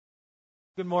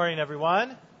Good morning,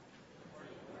 everyone.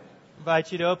 I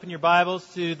invite you to open your Bibles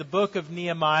to the book of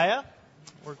Nehemiah.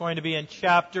 We're going to be in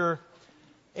chapter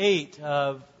 8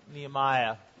 of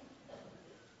Nehemiah.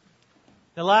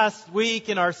 Now, last week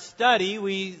in our study,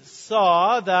 we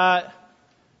saw that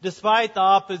despite the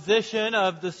opposition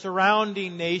of the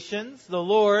surrounding nations, the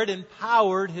Lord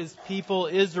empowered His people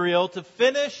Israel to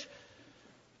finish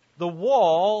the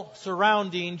wall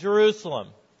surrounding Jerusalem.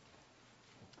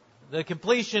 The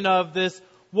completion of this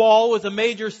wall was a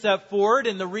major step forward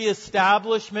in the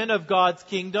reestablishment of God's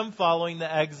kingdom following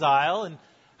the exile. And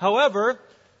however,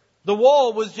 the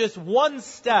wall was just one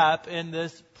step in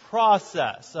this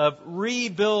process of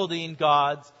rebuilding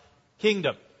God's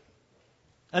kingdom.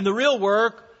 And the real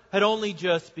work had only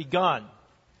just begun.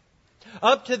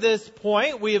 Up to this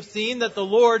point, we have seen that the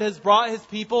Lord has brought His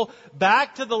people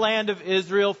back to the land of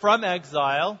Israel from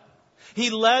exile. He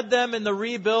led them in the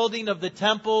rebuilding of the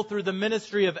temple through the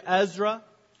ministry of Ezra.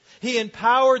 He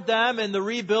empowered them in the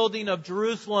rebuilding of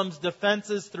Jerusalem's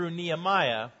defenses through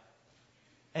Nehemiah.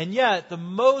 And yet, the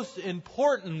most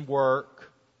important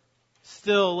work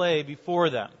still lay before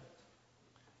them.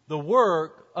 The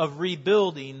work of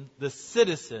rebuilding the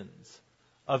citizens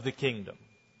of the kingdom.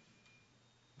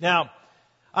 Now,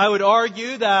 I would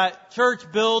argue that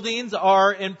church buildings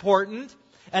are important,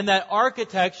 and that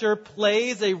architecture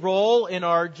plays a role in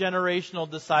our generational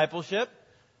discipleship.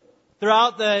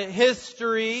 Throughout the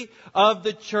history of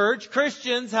the church,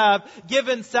 Christians have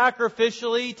given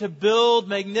sacrificially to build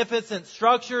magnificent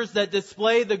structures that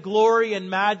display the glory and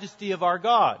majesty of our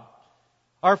God.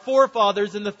 Our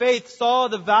forefathers in the faith saw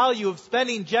the value of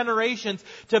spending generations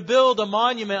to build a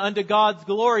monument unto God's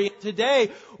glory. Today,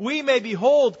 we may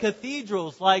behold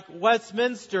cathedrals like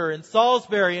Westminster and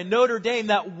Salisbury and Notre Dame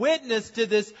that witness to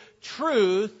this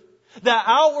truth that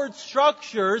outward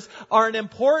structures are an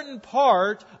important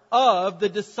part of the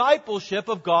discipleship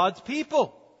of God's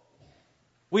people.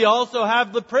 We also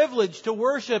have the privilege to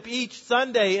worship each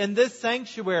Sunday in this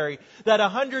sanctuary that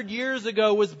 100 years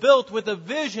ago was built with a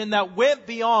vision that went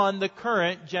beyond the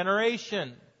current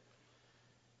generation.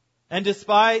 And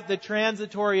despite the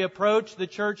transitory approach the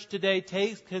church today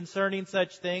takes concerning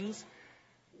such things,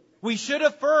 we should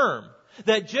affirm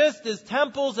that just as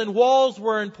temples and walls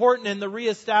were important in the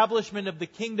reestablishment of the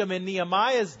kingdom in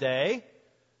Nehemiah's day,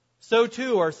 so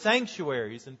too are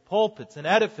sanctuaries and pulpits and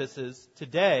edifices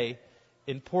today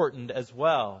important as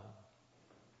well.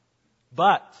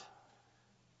 But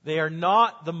they are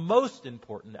not the most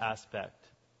important aspect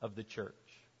of the church.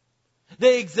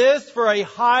 They exist for a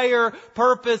higher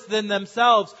purpose than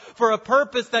themselves, for a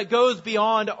purpose that goes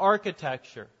beyond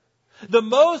architecture. The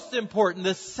most important,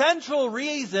 the central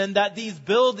reason that these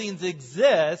buildings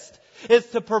exist is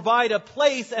to provide a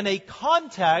place and a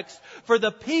context for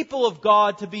the people of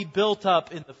God to be built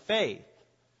up in the faith.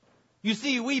 You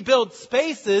see, we build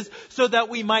spaces so that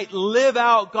we might live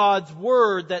out God's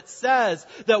Word that says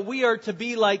that we are to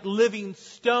be like living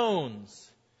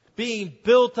stones, being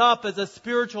built up as a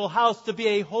spiritual house, to be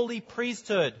a holy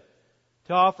priesthood,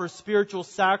 to offer spiritual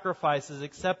sacrifices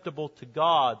acceptable to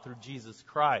God through Jesus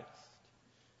Christ.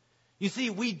 You see,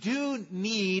 we do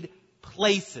need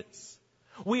places.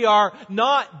 We are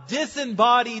not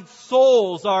disembodied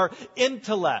souls, our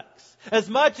intellects. As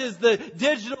much as the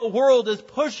digital world is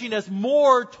pushing us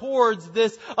more towards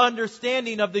this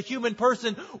understanding of the human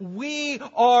person, we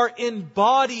are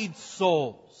embodied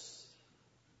souls.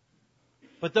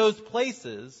 But those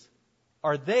places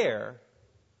are there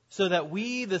so that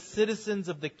we, the citizens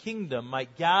of the kingdom,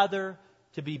 might gather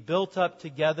to be built up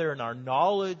together in our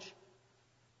knowledge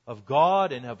of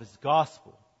God and of His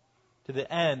gospel, to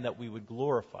the end that we would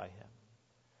glorify Him.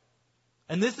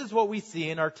 And this is what we see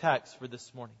in our text for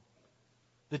this morning.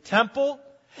 The temple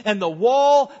and the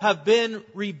wall have been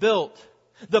rebuilt.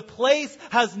 The place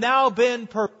has now been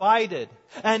provided.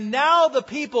 And now the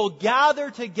people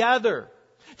gather together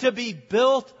to be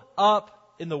built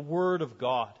up in the Word of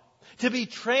God. To be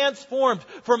transformed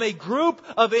from a group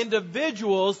of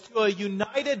individuals to a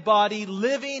united body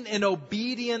living in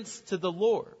obedience to the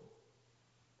Lord.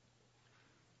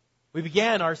 We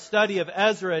began our study of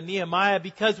Ezra and Nehemiah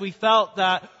because we felt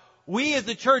that we as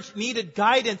a church needed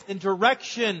guidance and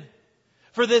direction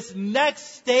for this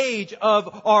next stage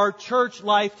of our church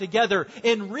life together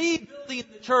in rebuilding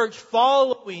the church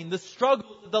following the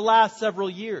struggles of the last several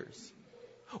years.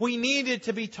 We needed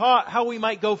to be taught how we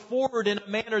might go forward in a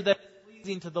manner that is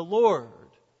pleasing to the Lord.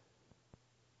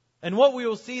 And what we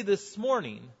will see this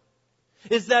morning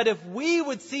is that if we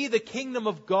would see the kingdom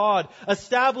of God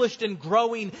established and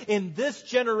growing in this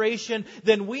generation,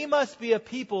 then we must be a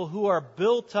people who are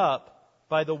built up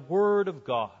by the Word of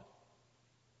God.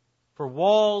 For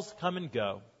walls come and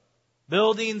go,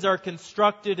 Buildings are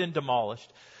constructed and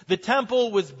demolished. The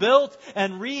temple was built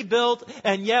and rebuilt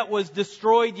and yet was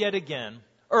destroyed yet again.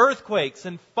 Earthquakes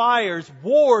and fires,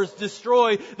 wars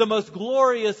destroy the most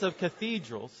glorious of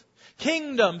cathedrals.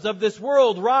 Kingdoms of this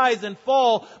world rise and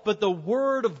fall, but the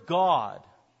Word of God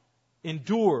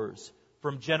endures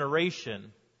from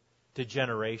generation to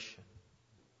generation.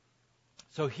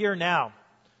 So hear now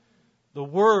the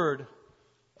word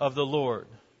of the Lord.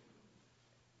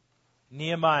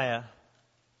 Nehemiah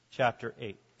chapter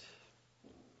 8.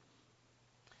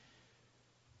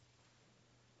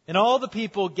 And all the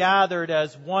people gathered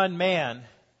as one man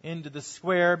into the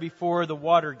square before the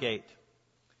water gate.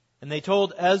 And they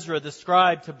told Ezra the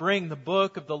scribe to bring the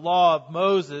book of the law of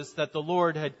Moses that the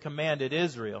Lord had commanded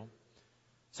Israel.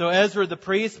 So Ezra the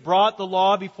priest brought the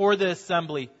law before the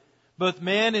assembly, both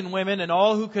men and women and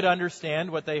all who could understand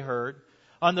what they heard,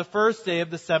 on the first day of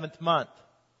the 7th month.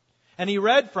 And he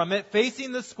read from it,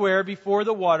 facing the square before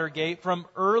the water gate, from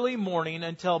early morning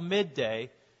until midday,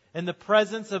 in the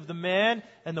presence of the men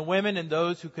and the women and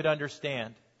those who could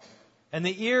understand. And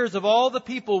the ears of all the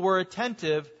people were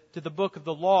attentive to the book of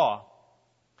the law.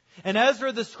 And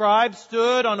Ezra the scribe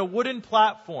stood on a wooden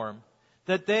platform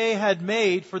that they had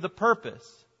made for the purpose.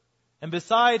 And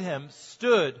beside him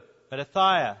stood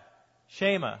Mattithiah,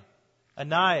 Shema,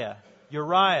 Ananiah,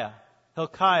 Uriah,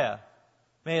 Hilkiah,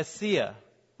 Maaseiah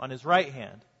on his right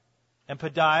hand, and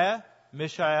Pedaiah,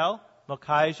 Mishael,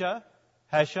 Malchijah,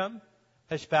 Hesham,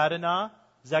 Heshbaddanah,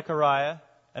 Zechariah,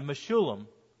 and Meshullam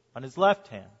on his left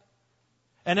hand.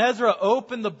 And Ezra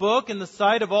opened the book in the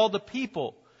sight of all the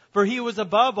people, for he was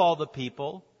above all the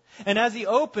people. And as he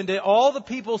opened it, all the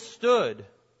people stood.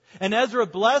 And Ezra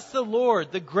blessed the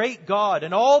Lord, the great God.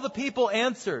 And all the people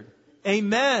answered,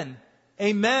 Amen,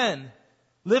 Amen,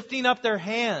 lifting up their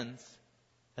hands.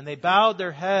 And they bowed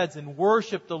their heads and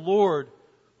worshipped the Lord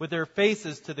with their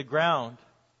faces to the ground.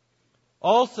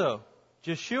 Also,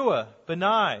 Jeshua,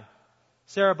 Bani,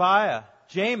 Sherebiah,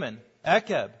 Jamin,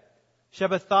 Echeb,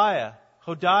 Shabbathiah,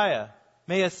 Hodiah,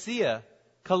 Maaseiah,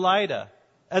 Kelida,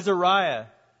 Azariah,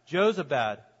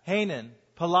 Jozabad, Hanan,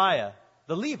 Pelaiah,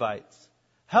 the Levites,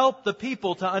 helped the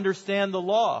people to understand the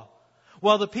law,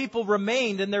 while the people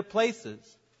remained in their places.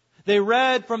 They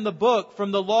read from the book,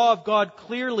 from the law of God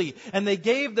clearly, and they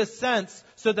gave the sense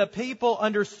so that people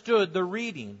understood the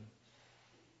reading.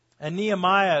 And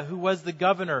Nehemiah, who was the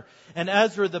governor, and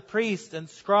Ezra the priest and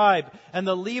scribe, and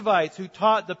the Levites who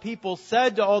taught the people,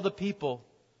 said to all the people,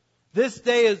 This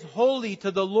day is holy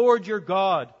to the Lord your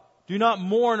God. Do not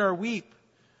mourn or weep.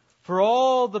 For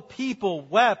all the people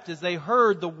wept as they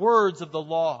heard the words of the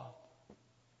law.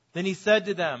 Then he said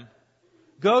to them,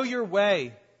 Go your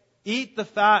way, eat the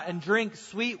fat and drink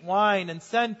sweet wine, and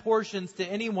send portions to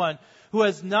anyone who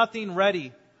has nothing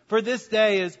ready. For this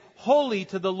day is holy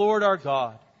to the Lord our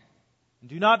God. And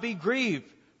do not be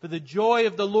grieved, for the joy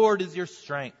of the Lord is your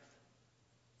strength.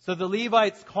 So the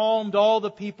Levites calmed all the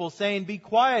people, saying, Be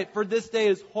quiet, for this day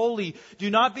is holy. Do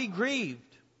not be grieved.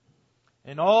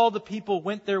 And all the people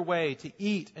went their way to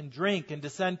eat and drink and to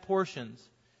send portions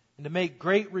and to make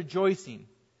great rejoicing,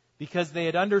 because they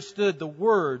had understood the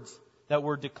words that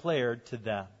were declared to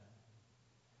them.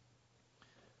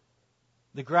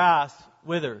 The grass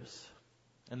withers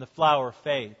and the flower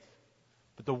fades,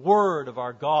 but the word of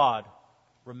our God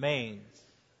remains.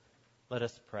 Let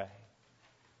us pray.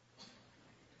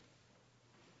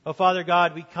 Oh, Father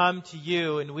God, we come to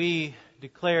you and we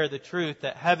declare the truth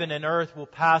that heaven and earth will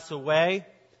pass away,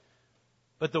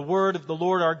 but the word of the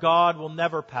Lord our God will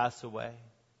never pass away.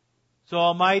 So,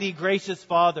 Almighty, gracious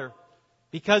Father,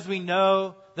 because we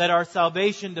know that our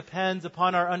salvation depends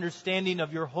upon our understanding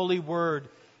of your holy word,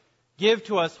 give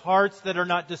to us hearts that are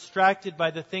not distracted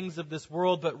by the things of this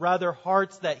world, but rather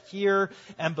hearts that hear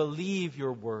and believe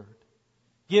your word.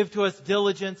 Give to us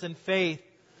diligence and faith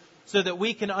so that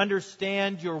we can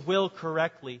understand your will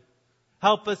correctly.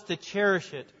 Help us to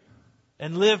cherish it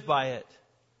and live by it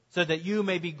so that you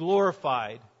may be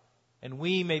glorified and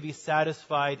we may be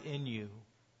satisfied in you.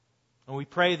 And we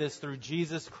pray this through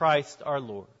Jesus Christ our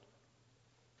Lord.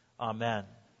 Amen.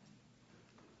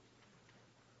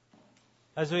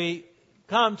 As we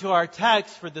come to our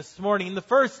text for this morning, the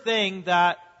first thing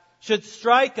that should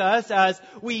strike us as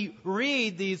we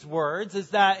read these words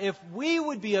is that if we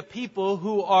would be a people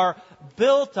who are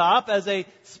built up as a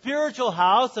spiritual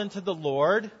house unto the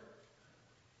Lord,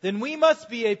 then we must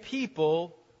be a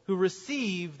people who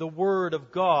receive the Word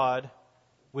of God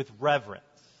with reverence.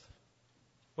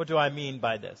 What do I mean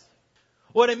by this?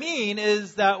 What I mean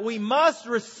is that we must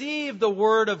receive the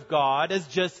Word of God as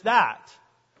just that,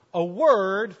 a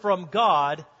word from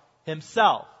God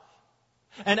Himself.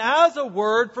 And as a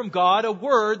word from God, a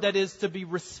word that is to be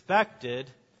respected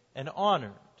and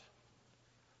honored.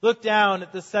 Look down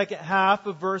at the second half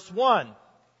of verse 1.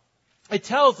 It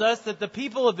tells us that the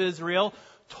people of Israel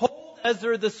told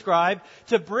Ezra the scribe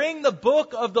to bring the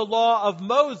book of the law of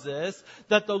Moses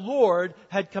that the Lord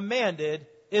had commanded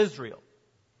Israel.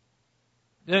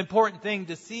 The important thing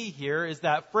to see here is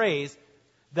that phrase,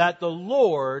 that the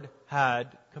Lord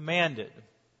had commanded.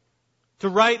 To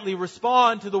rightly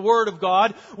respond to the Word of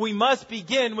God, we must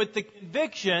begin with the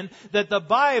conviction that the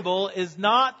Bible is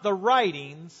not the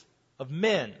writings of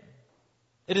men.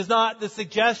 It is not the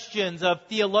suggestions of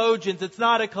theologians. It's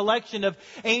not a collection of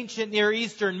ancient Near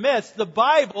Eastern myths. The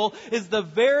Bible is the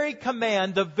very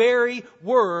command, the very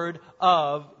Word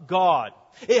of God.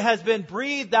 It has been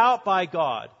breathed out by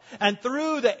God. And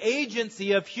through the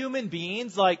agency of human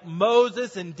beings like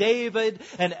Moses and David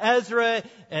and Ezra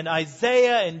and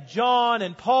Isaiah and John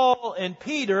and Paul and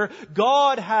Peter,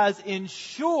 God has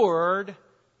ensured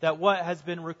that what has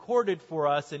been recorded for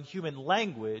us in human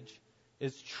language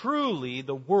is truly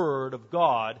the Word of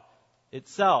God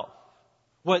itself.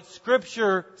 What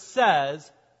Scripture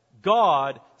says,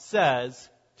 God says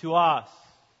to us.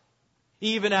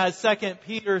 Even as 2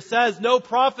 Peter says, no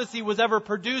prophecy was ever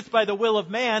produced by the will of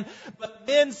man, but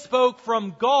men spoke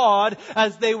from God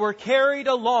as they were carried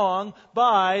along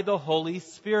by the Holy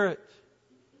Spirit.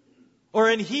 Or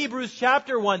in Hebrews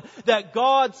chapter 1, that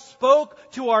God spoke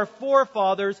to our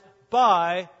forefathers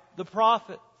by the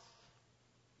prophets.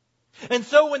 And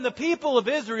so when the people of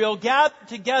Israel gathered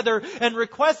together and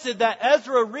requested that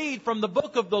Ezra read from the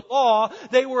book of the law,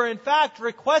 they were in fact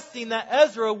requesting that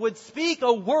Ezra would speak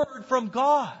a word from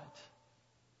God.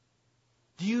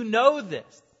 Do you know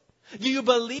this? Do you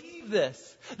believe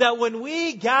this? That when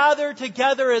we gather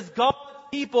together as God's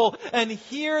people and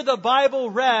hear the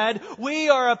Bible read, we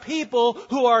are a people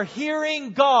who are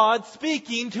hearing God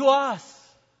speaking to us.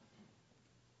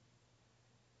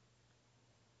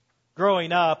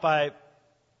 Growing up, I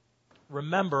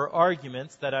remember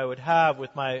arguments that I would have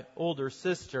with my older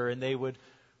sister, and they would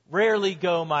rarely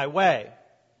go my way.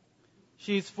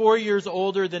 She's 4 years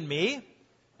older than me,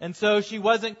 and so she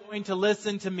wasn't going to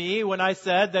listen to me when I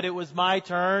said that it was my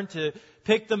turn to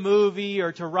pick the movie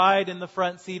or to ride in the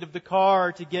front seat of the car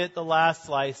or to get the last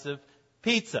slice of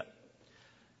pizza.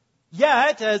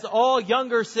 Yet, as all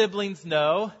younger siblings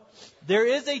know, there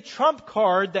is a trump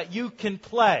card that you can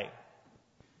play.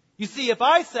 You see, if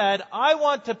I said, I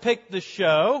want to pick the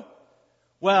show,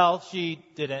 well, she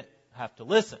didn't have to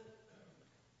listen.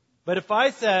 But if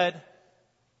I said,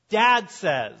 Dad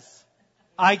says,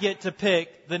 I get to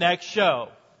pick the next show,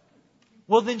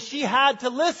 well, then she had to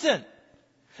listen.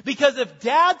 Because if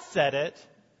Dad said it,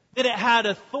 then it had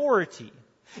authority.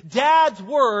 Dad's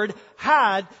word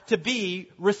had to be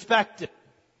respected.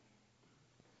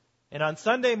 And on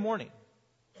Sunday morning,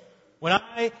 when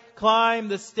I climb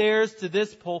the stairs to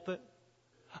this pulpit,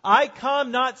 I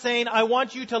come not saying, I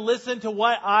want you to listen to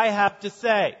what I have to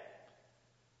say.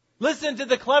 Listen to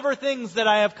the clever things that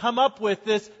I have come up with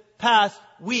this past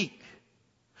week.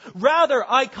 Rather,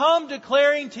 I come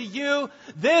declaring to you,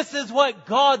 this is what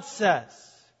God says.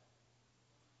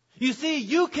 You see,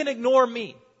 you can ignore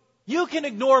me. You can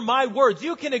ignore my words.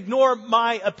 You can ignore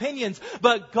my opinions.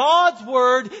 But God's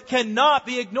word cannot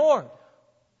be ignored.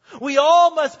 We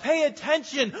all must pay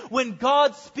attention when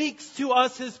God speaks to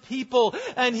us, His people,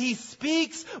 and He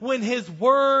speaks when His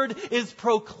word is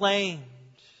proclaimed.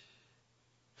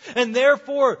 And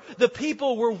therefore, the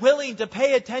people were willing to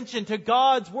pay attention to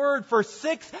God's word for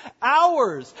 6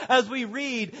 hours, as we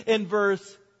read in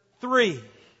verse 3.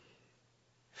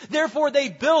 Therefore, they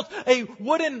built a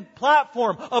wooden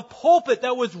platform, a pulpit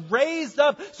that was raised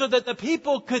up so that the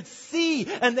people could see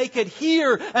and they could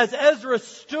hear as Ezra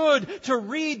stood to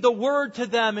read the word to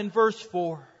them in verse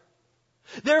 4.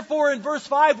 Therefore, in verse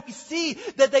 5, we see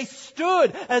that they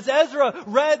stood as Ezra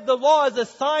read the law as a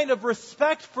sign of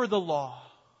respect for the law.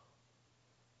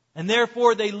 And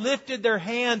therefore, they lifted their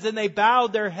hands and they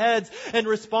bowed their heads in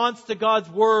response to God's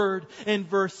word in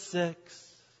verse 6.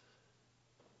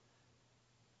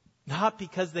 Not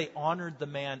because they honored the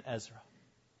man Ezra.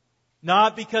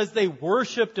 Not because they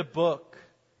worshipped a book.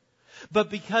 But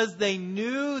because they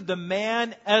knew the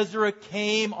man Ezra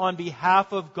came on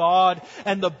behalf of God.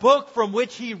 And the book from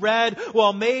which he read,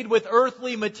 while made with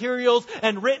earthly materials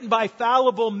and written by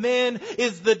fallible men,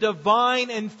 is the divine,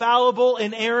 infallible,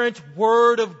 inerrant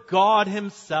Word of God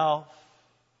Himself.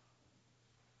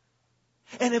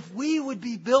 And if we would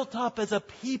be built up as a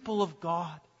people of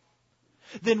God,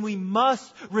 then we must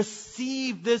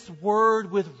receive this word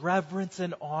with reverence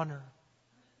and honor.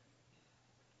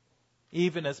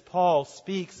 Even as Paul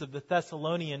speaks of the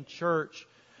Thessalonian church,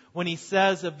 when he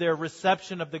says of their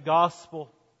reception of the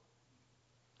gospel.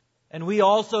 And we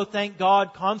also thank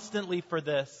God constantly for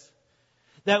this,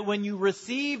 that when you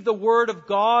received the Word of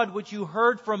God which you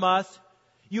heard from us,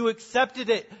 you accepted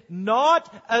it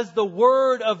not as the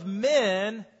word of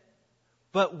men,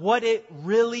 but what it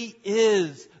really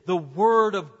is, the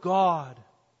Word of God,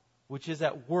 which is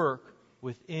at work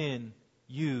within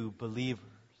you believers.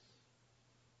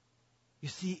 You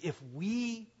see, if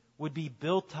we would be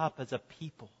built up as a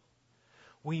people,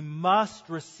 we must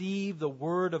receive the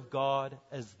Word of God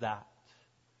as that,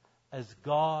 as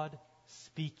God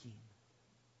speaking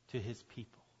to His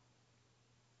people.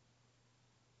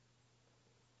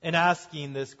 In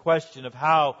asking this question of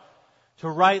how to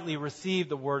rightly receive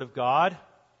the Word of God,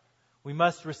 we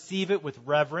must receive it with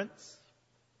reverence.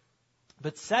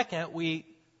 But second, we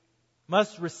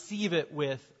must receive it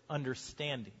with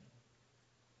understanding.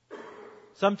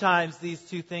 Sometimes these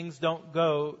two things don't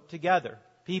go together.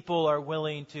 People are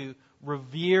willing to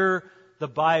revere the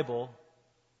Bible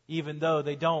even though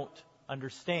they don't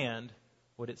understand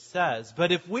what it says.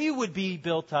 But if we would be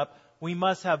built up, we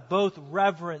must have both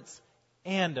reverence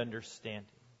and understanding.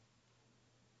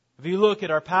 If you look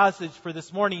at our passage for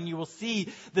this morning, you will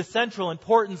see the central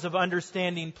importance of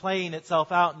understanding playing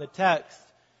itself out in the text.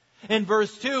 In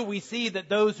verse 2, we see that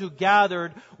those who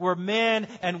gathered were men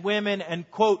and women and,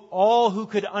 quote, all who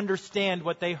could understand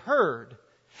what they heard.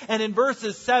 And in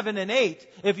verses 7 and 8,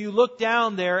 if you look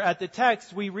down there at the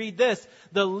text, we read this: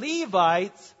 the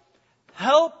Levites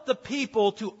helped the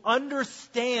people to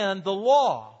understand the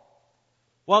law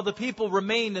while the people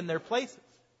remained in their places.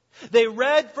 They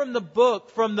read from the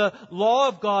book, from the law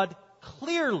of God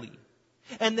clearly,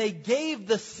 and they gave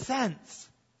the sense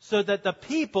so that the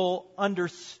people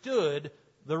understood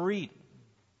the reading.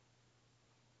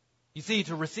 You see,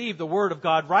 to receive the Word of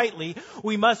God rightly,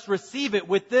 we must receive it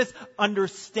with this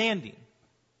understanding.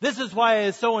 This is why it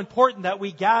is so important that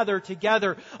we gather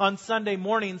together on Sunday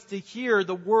mornings to hear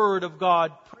the Word of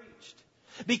God preached.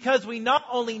 Because we not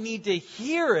only need to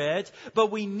hear it, but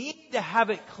we need to have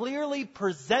it clearly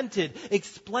presented,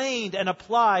 explained, and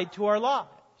applied to our lives.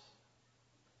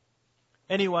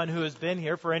 Anyone who has been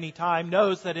here for any time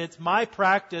knows that it's my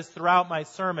practice throughout my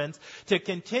sermons to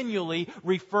continually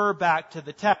refer back to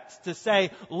the text, to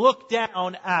say, look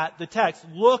down at the text,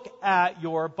 look at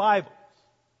your Bibles.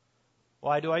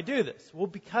 Why do I do this? Well,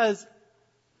 because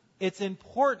it's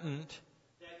important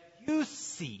that you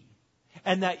see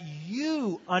and that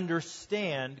you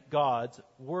understand God's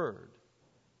Word.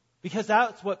 Because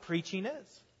that's what preaching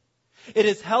is. It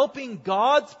is helping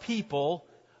God's people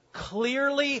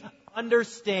clearly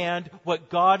understand what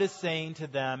God is saying to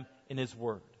them in His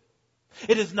Word.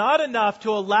 It is not enough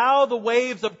to allow the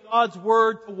waves of God's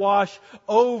Word to wash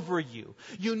over you.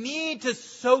 You need to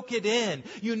soak it in.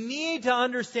 You need to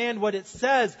understand what it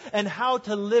says and how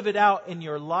to live it out in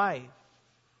your life.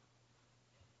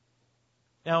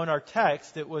 Now, in our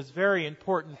text, it was very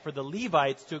important for the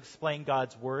Levites to explain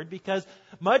God's Word because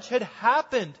much had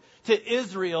happened to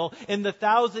Israel in the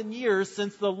 1,000 years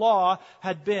since the law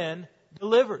had been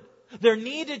delivered. There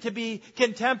needed to be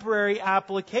contemporary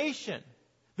application.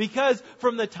 Because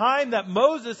from the time that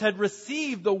Moses had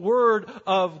received the Word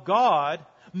of God,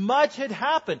 much had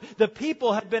happened. The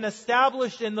people had been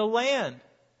established in the land.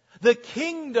 The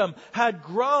kingdom had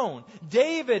grown.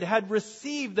 David had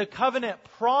received the covenant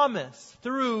promise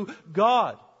through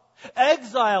God.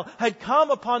 Exile had come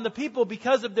upon the people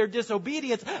because of their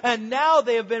disobedience, and now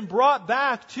they have been brought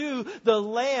back to the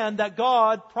land that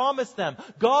God promised them.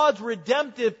 God's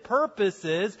redemptive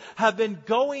purposes have been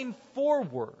going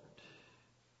forward.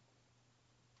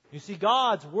 You see,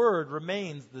 God's Word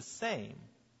remains the same.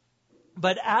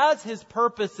 But as His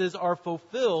purposes are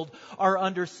fulfilled, our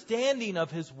understanding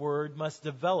of His Word must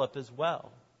develop as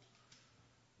well.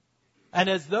 And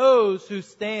as those who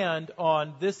stand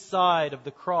on this side of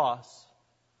the cross,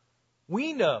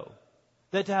 we know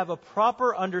that to have a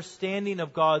proper understanding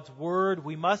of God's Word,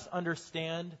 we must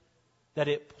understand that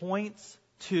it points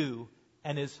to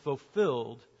and is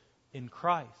fulfilled in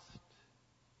Christ.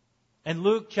 In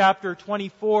Luke chapter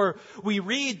 24, we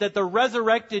read that the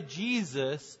resurrected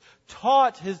Jesus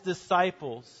taught His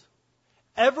disciples,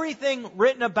 everything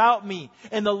written about me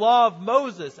in the law of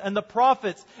Moses and the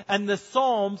prophets and the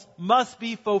Psalms must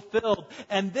be fulfilled.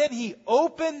 And then He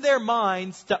opened their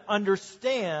minds to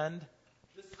understand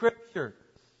the Scriptures.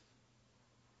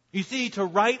 You see, to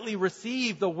rightly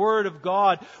receive the Word of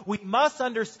God, we must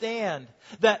understand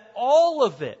that all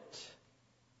of it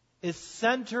is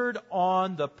centered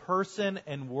on the person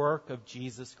and work of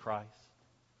Jesus Christ.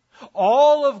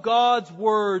 All of God's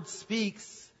Word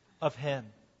speaks of Him.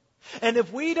 And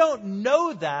if we don't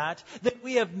know that, then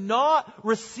we have not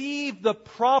received the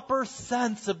proper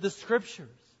sense of the Scriptures.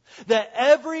 That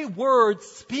every word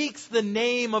speaks the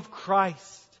name of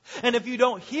Christ. And if you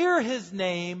don't hear His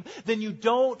name, then you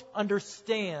don't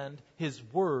understand His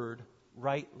Word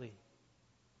rightly.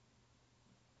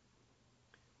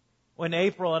 When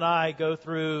April and I go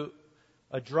through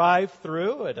a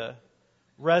drive-through at a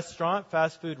restaurant,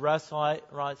 fast food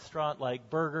restaurant like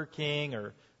Burger King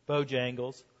or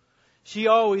Bojangles, she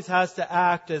always has to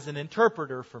act as an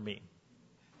interpreter for me.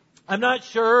 I'm not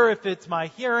sure if it's my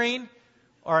hearing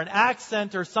or an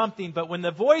accent or something, but when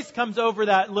the voice comes over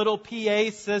that little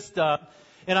PA system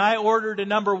and I ordered a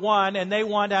number 1 and they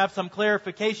want to have some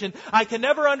clarification, I can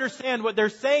never understand what they're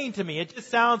saying to me. It just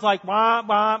sounds like wah,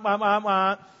 wah, wah, wah,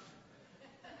 wah.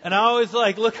 And I always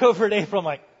look over at April, I'm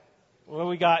like, what do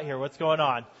we got here? What's going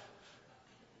on?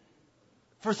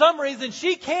 For some reason,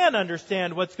 she can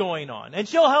understand what's going on. And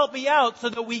she'll help me out so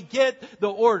that we get the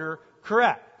order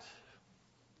correct.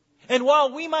 And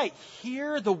while we might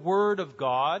hear the Word of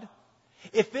God,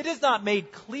 if it is not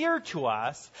made clear to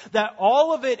us that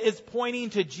all of it is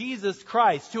pointing to Jesus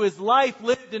Christ, to His life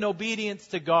lived in obedience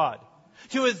to God,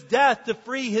 to His death to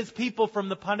free His people from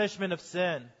the punishment of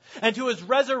sin, and to His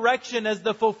resurrection as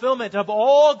the fulfillment of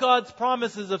all God's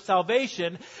promises of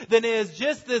salvation, then it is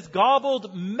just this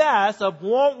gobbled mess of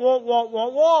wah, wah, wah, wah,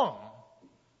 wah.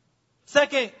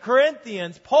 2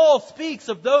 Corinthians, Paul speaks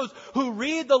of those who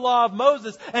read the law of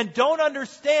Moses and don't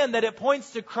understand that it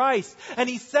points to Christ. And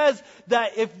he says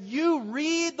that if you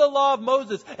read the law of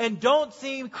Moses and don't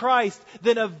see Christ,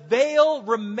 then a veil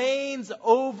remains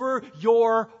over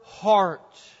your heart.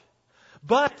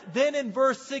 But then in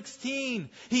verse 16,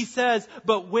 he says,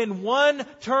 but when one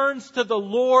turns to the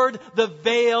Lord, the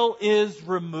veil is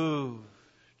removed.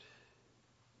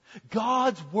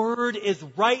 God's Word is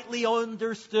rightly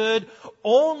understood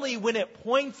only when it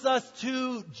points us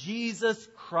to Jesus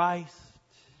Christ.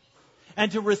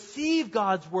 And to receive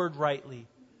God's Word rightly,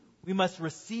 we must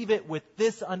receive it with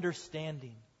this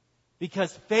understanding.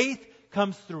 Because faith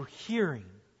comes through hearing,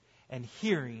 and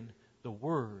hearing the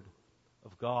Word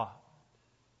of God.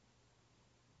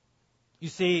 You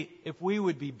see, if we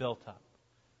would be built up,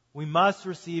 we must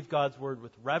receive God's Word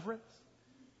with reverence.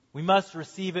 We must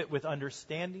receive it with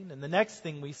understanding. And the next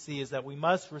thing we see is that we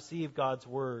must receive God's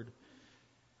Word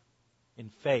in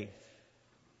faith.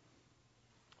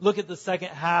 Look at the second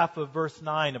half of verse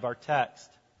 9 of our text.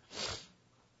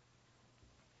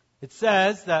 It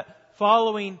says that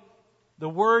following the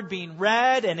Word being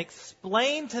read and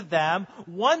explained to them,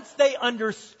 once they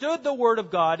understood the Word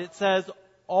of God, it says,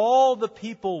 all the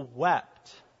people wept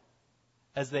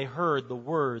as they heard the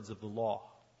words of the law.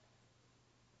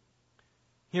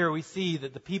 Here we see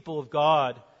that the people of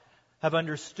God have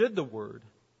understood the Word.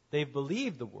 They've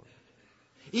believed the Word.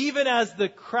 Even as the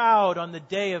crowd on the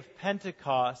day of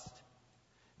Pentecost,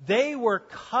 they were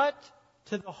cut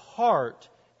to the heart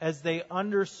as they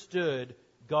understood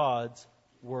God's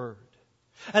Word.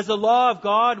 As the law of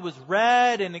God was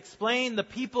read and explained, the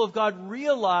people of God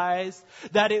realized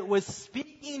that it was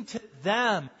speaking to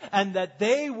them and that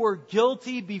they were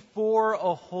guilty before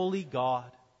a holy God.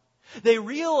 They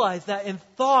realized that in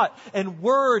thought and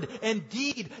word and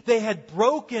deed, they had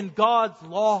broken God's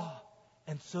law.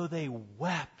 And so they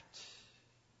wept.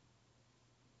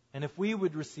 And if we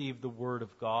would receive the Word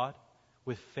of God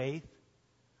with faith,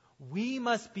 we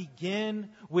must begin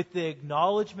with the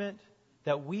acknowledgement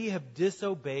that we have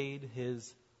disobeyed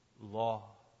His law.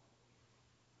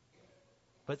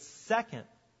 But second,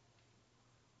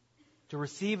 to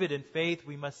receive it in faith,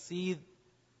 we must see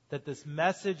that this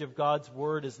message of God's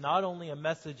Word is not only a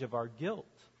message of our guilt,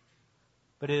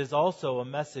 but it is also a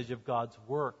message of God's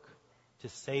work to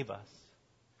save us.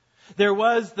 There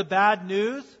was the bad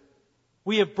news.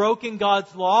 We have broken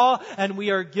God's law and we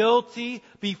are guilty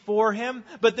before Him.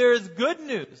 But there is good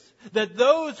news that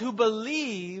those who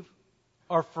believe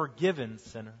are forgiven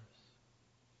sinners.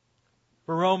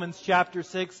 For Romans chapter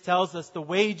 6 tells us the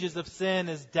wages of sin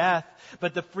is death,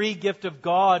 but the free gift of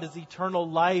God is eternal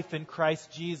life in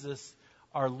Christ Jesus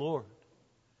our Lord.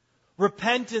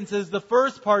 Repentance is the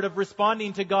first part of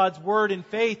responding to God's Word in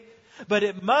faith, but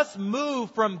it must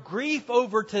move from grief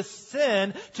over to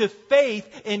sin to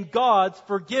faith in God's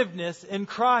forgiveness in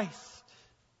Christ.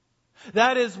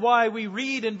 That is why we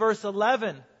read in verse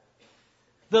 11,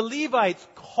 the Levites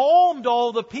calmed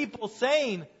all the people,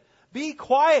 saying, "Be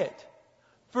quiet,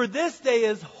 for this day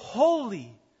is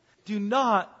holy. Do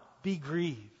not be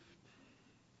grieved."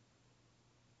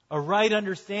 A right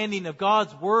understanding of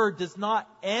God's Word does not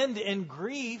end in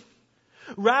grief.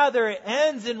 Rather, it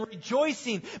ends in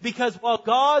rejoicing, because while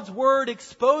God's Word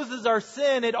exposes our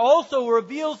sin, it also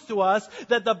reveals to us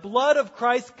that the blood of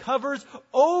Christ covers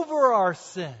over our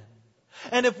sin.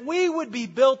 And if we would be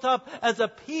built up as a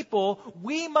people,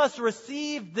 we must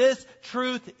receive this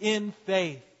truth in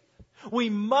faith.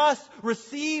 We must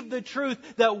receive the truth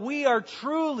that we are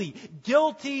truly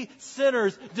guilty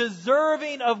sinners,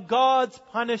 deserving of God's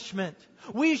punishment.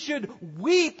 We should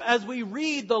weep as we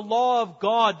read the law of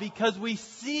God, because we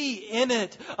see in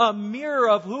it a mirror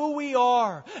of who we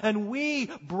are, and we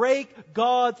break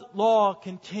God's law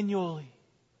continually.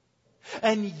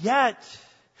 And yet,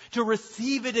 to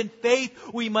receive it in faith,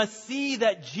 we must see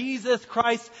that Jesus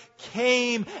Christ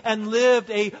came and lived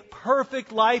a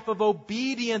perfect life of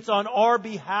obedience on our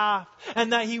behalf,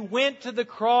 and that He went to the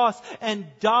cross and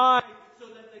died so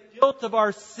that the guilt of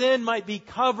our sin might be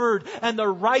covered and the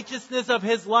righteousness of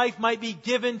His life might be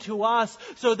given to us,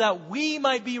 so that we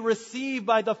might be received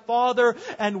by the Father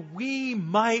and we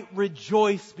might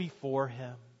rejoice before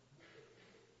Him.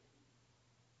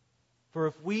 For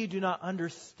if we do not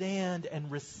understand and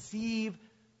receive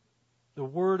the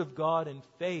Word of God in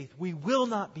faith, we will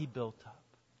not be built up.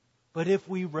 But if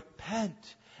we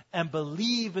repent and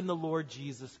believe in the Lord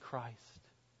Jesus Christ,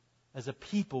 as a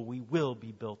people we will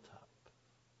be built up.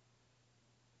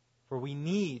 For we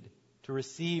need to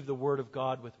receive the Word of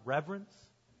God with reverence,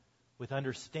 with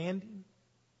understanding,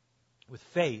 with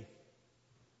faith.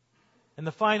 And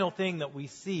the final thing that we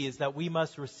see is that we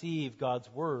must receive God's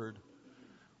Word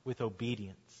with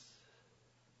obedience.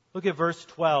 Look at verse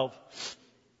 12.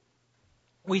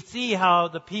 We see how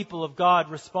the people of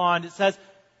God respond. It says,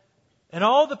 "And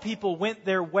all the people went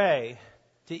their way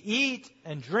to eat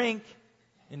and drink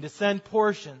and to send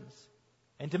portions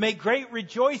and to make great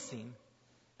rejoicing,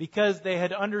 because they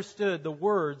had understood the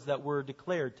words that were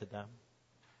declared to them."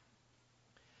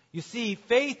 You see,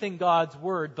 faith in God's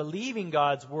Word, believing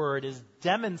God's Word, is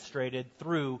demonstrated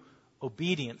through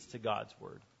obedience to God's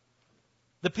Word.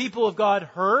 The people of God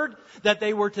heard that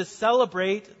they were to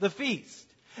celebrate the feast,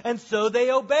 and so they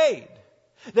obeyed.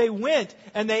 They went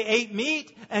and they ate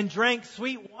meat and drank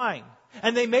sweet wine.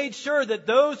 And they made sure that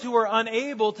those who were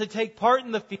unable to take part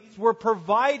in the feast were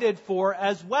provided for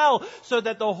as well, so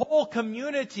that the whole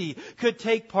community could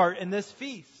take part in this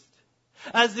feast.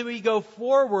 As we go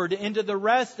forward into the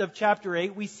rest of chapter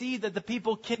 8, we see that the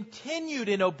people continued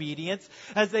in obedience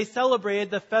as they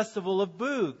celebrated the festival of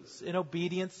booths in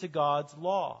obedience to God's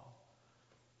law.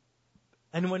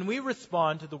 And when we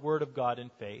respond to the Word of God in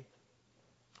faith,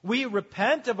 we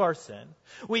repent of our sin,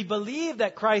 we believe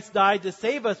that Christ died to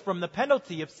save us from the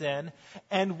penalty of sin,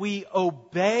 and we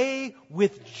obey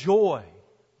with joy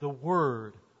the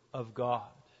Word of God.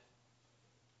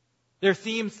 There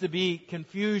seems to be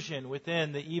confusion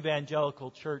within the evangelical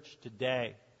church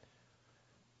today.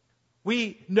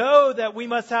 We know that we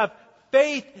must have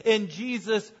faith in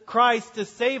Jesus Christ to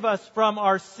save us from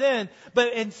our sin,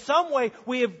 but in some way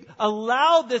we have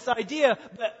allowed this idea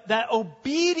that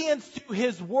obedience to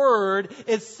His Word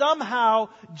is somehow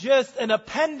just an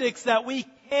appendix that we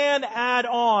can add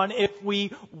on if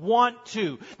we want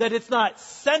to, that it's not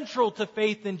central to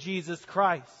faith in Jesus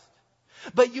Christ.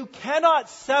 But you cannot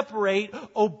separate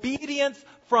obedience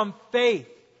from faith,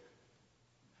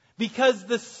 because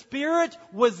the Spirit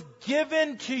was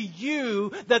given to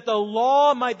you that the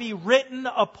law might be written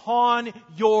upon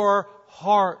your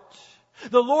heart.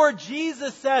 The Lord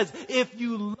Jesus says, "If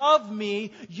you love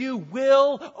me, you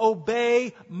will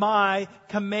obey my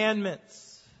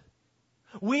commandments."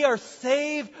 We are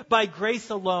saved by grace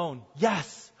alone.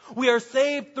 Yes. We are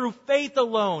saved through faith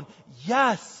alone.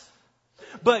 Yes.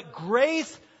 But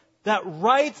grace that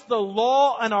writes the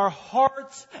law in our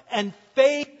hearts, and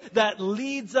faith that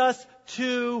leads us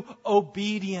to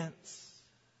obedience.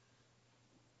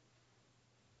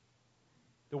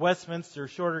 The Westminster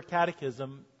Shorter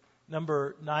Catechism,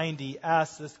 number 90,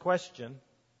 asks this question: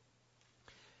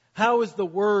 how is the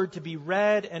Word to be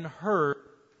read and heard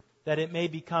that it may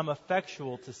become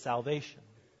effectual to salvation?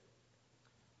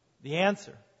 The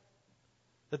answer: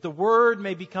 that the Word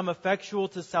may become effectual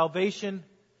to salvation,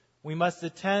 we must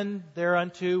attend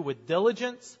thereunto with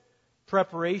diligence,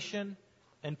 preparation,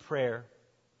 and prayer.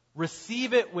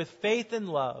 Receive it with faith and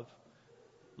love,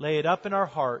 lay it up in our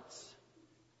hearts,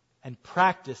 and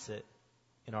practice it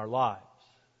in our lives.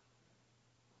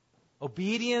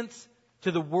 Obedience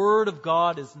to the Word of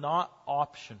God is not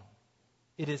optional.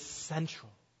 It is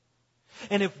central.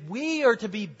 And if we are to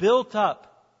be built up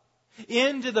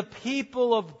into the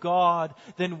people of God,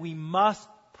 then we must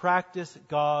practice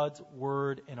God's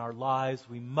Word in our lives.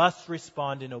 We must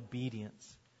respond in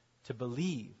obedience to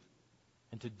believe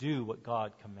and to do what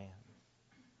God commands.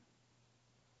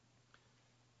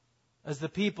 as the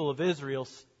people of Israel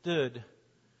stood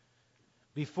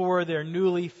before their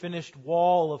newly finished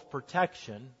wall of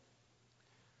protection,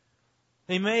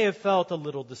 they may have felt a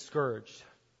little discouraged.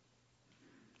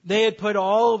 They had put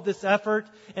all of this effort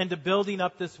into building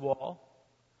up this wall.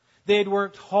 They had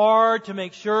worked hard to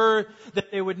make sure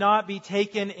that they would not be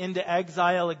taken into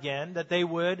exile again, that they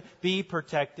would be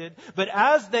protected. But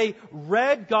as they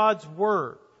read God's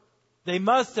Word, they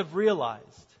must have realized,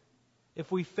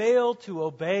 if we fail to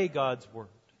obey God's Word,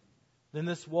 then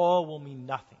this wall will mean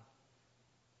nothing.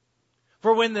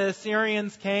 For when the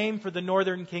Assyrians came for the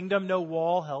northern kingdom, no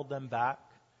wall held them back.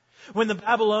 When the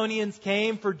Babylonians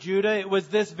came for Judah, it was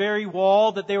this very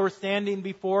wall that they were standing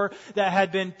before that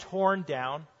had been torn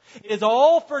down. It is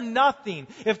all for nothing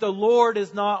if the Lord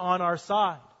is not on our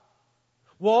side.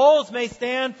 Walls may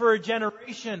stand for a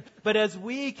generation, but as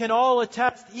we can all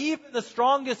attest, even the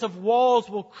strongest of walls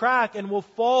will crack and will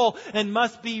fall and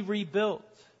must be rebuilt.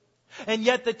 And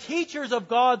yet the teachers of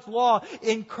God's law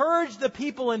encourage the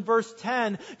people in verse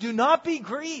 10, do not be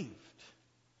grieved,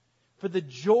 for the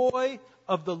joy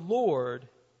of the Lord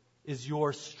is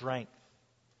your strength.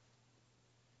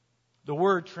 The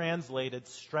word translated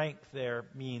strength there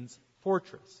means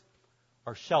fortress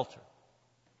or shelter.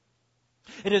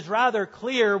 It is rather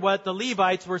clear what the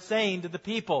Levites were saying to the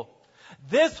people.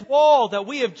 This wall that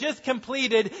we have just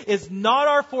completed is not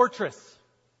our fortress.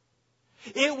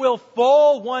 It will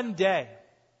fall one day.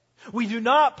 We do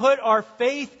not put our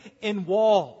faith in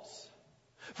walls.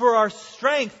 For our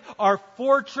strength, our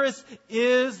fortress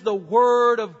is the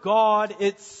Word of God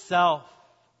itself.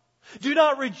 Do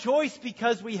not rejoice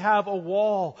because we have a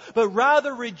wall, but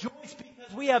rather rejoice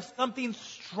because we have something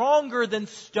stronger than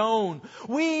stone.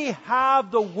 We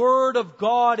have the Word of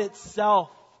God itself,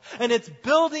 and it's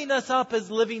building us up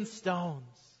as living stones.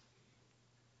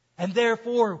 And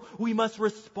therefore, we must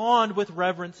respond with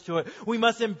reverence to it. We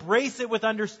must embrace it with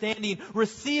understanding,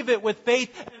 receive it with faith,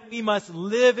 and we must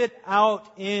live it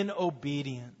out in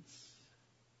obedience.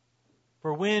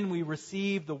 For when we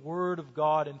receive the Word of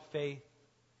God in faith,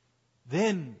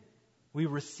 then we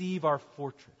receive our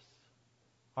fortress,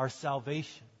 our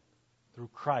salvation through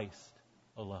Christ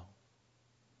alone.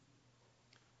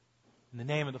 In the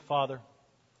name of the Father,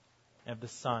 and of the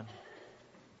Son, and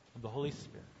of the Holy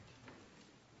Spirit.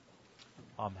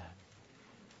 Amen.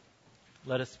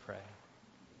 Let us pray.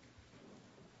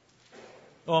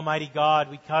 Oh, Almighty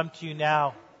God, we come to you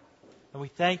now, and we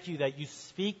thank you that you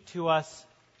speak to us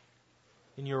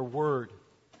in your word.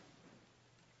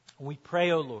 And we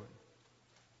pray, O Lord,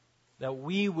 that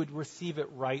we would receive it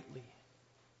rightly,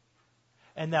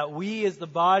 and that we as the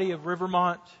body of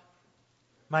Rivermont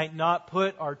might not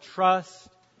put our trust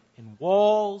in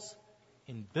walls,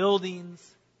 in buildings,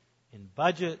 in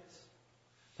budgets,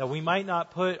 that we might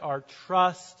not put our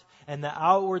trust in the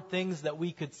outward things that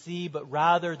we could see, but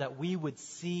rather that we would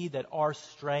see that our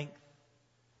strength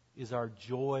is our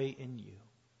joy in you.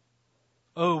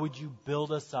 Oh, would you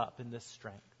build us up in this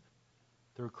strength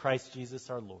through Christ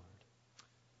Jesus our Lord.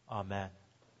 Amen.